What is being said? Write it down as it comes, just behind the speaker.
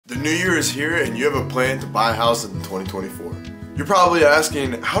The new year is here and you have a plan to buy a house in 2024. You're probably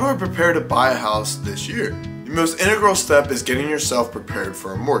asking, how do I prepare to buy a house this year? The most integral step is getting yourself prepared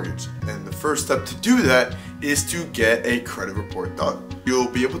for a mortgage. And the first step to do that is to get a credit report done. You'll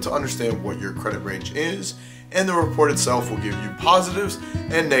be able to understand what your credit range is, and the report itself will give you positives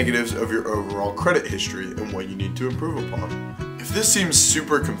and negatives of your overall credit history and what you need to improve upon. If this seems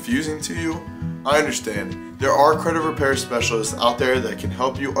super confusing to you, I understand. There are credit repair specialists out there that can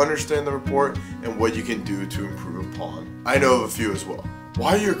help you understand the report and what you can do to improve upon. I know of a few as well.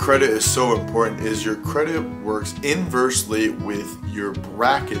 Why your credit is so important is your credit works inversely with your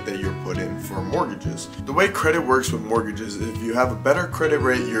bracket that you're put in for mortgages. The way credit works with mortgages is if you have a better credit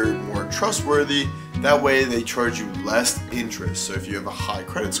rate, you're more trustworthy. That way they charge you less interest. So if you have a high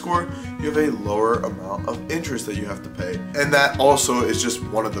credit score, you have a lower amount of interest that you have to pay. And that also is just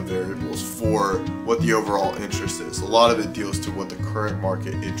one of the variables for what the overall interest is. A lot of it deals to what the current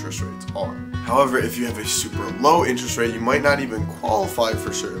market interest rates are. However, if you have a super low interest rate, you might not even qualify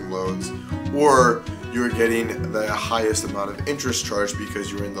for certain loans, or you're getting the highest amount of interest charged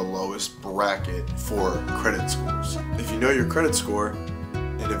because you're in the lowest bracket for credit scores. If you know your credit score,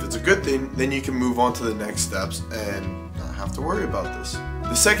 and if it's a good thing, then you can move on to the next steps and not have to worry about this.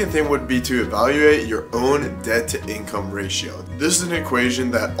 The second thing would be to evaluate your own debt to income ratio. This is an equation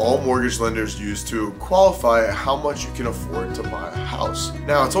that all mortgage lenders use to qualify how much you can afford to buy a house.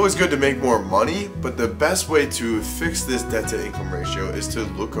 Now, it's always good to make more money, but the best way to fix this debt to income ratio is to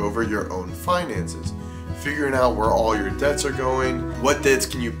look over your own finances. Figuring out where all your debts are going, what debts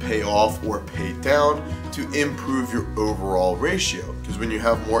can you pay off or pay down to improve your overall ratio. Because when you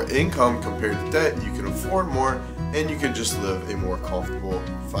have more income compared to debt, you can afford more and you can just live a more comfortable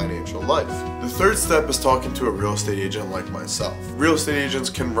financial life. The third step is talking to a real estate agent like myself. Real estate agents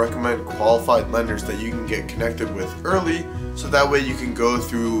can recommend qualified lenders that you can get connected with early, so that way you can go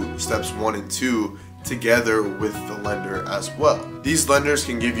through steps 1 and 2 together with the lender as well. These lenders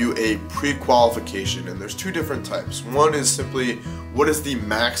can give you a pre-qualification, and there's 2 different types. One is simply, what is the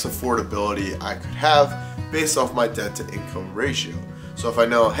max affordability I could have based off my debt to income ratio. So if I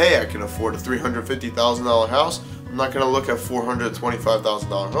know, hey, I can afford a $350,000 house, I'm not going to look at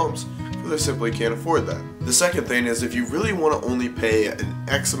 $425,000 homes because I simply can't afford that. The second thing is, if you really want to only pay an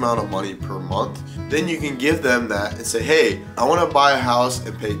X amount of money per month, then you can give them that and say, hey, I want to buy a house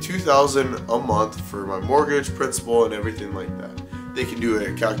and pay $2,000 a month for my mortgage, principal, and everything like that. They can do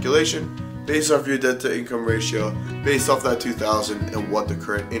a calculation based off your debt to income ratio, based off that $2,000 and what the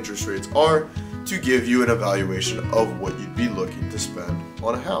current interest rates are, to give you an evaluation of what you'd be looking to spend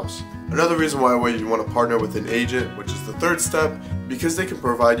on a house. Another reason why you want to partner with an agent, which is the third step, because they can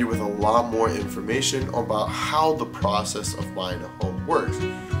provide you with a lot more information about how the process of buying a home works.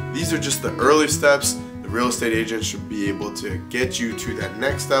 These are just the early steps. The real estate agent should be able to get you to that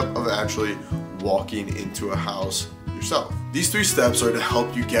next step of actually walking into a house yourself. These 3 steps are to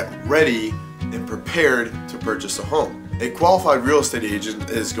help you get ready and prepared to purchase a home. A qualified real estate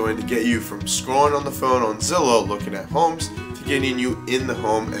agent is going to get you from scrolling on the phone on Zillow looking at homes to getting you in the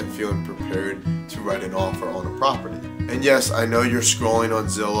home and feeling prepared to write an offer on a property. And yes, I know you're scrolling on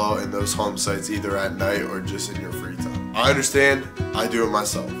Zillow and those home sites either at night or just in your free time. I understand, I do it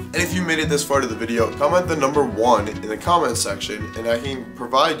myself. And if you made it this far to the video, comment the number 1 in the comment section and I can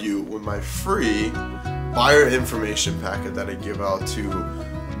provide you with my free buyer information packet that I give out to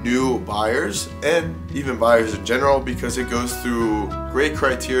new buyers and even buyers in general, because it goes through great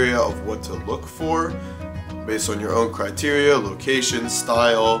criteria of what to look for based on your own criteria, location,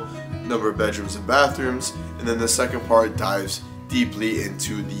 style, number of bedrooms and bathrooms, and then the second part dives deeply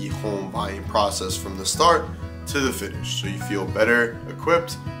into the home buying process from the start to the finish, so you feel better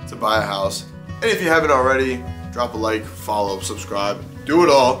equipped to buy a house. And if you haven't already, drop a like, follow, subscribe, do it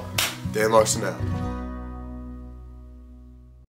all. Dan Larson out.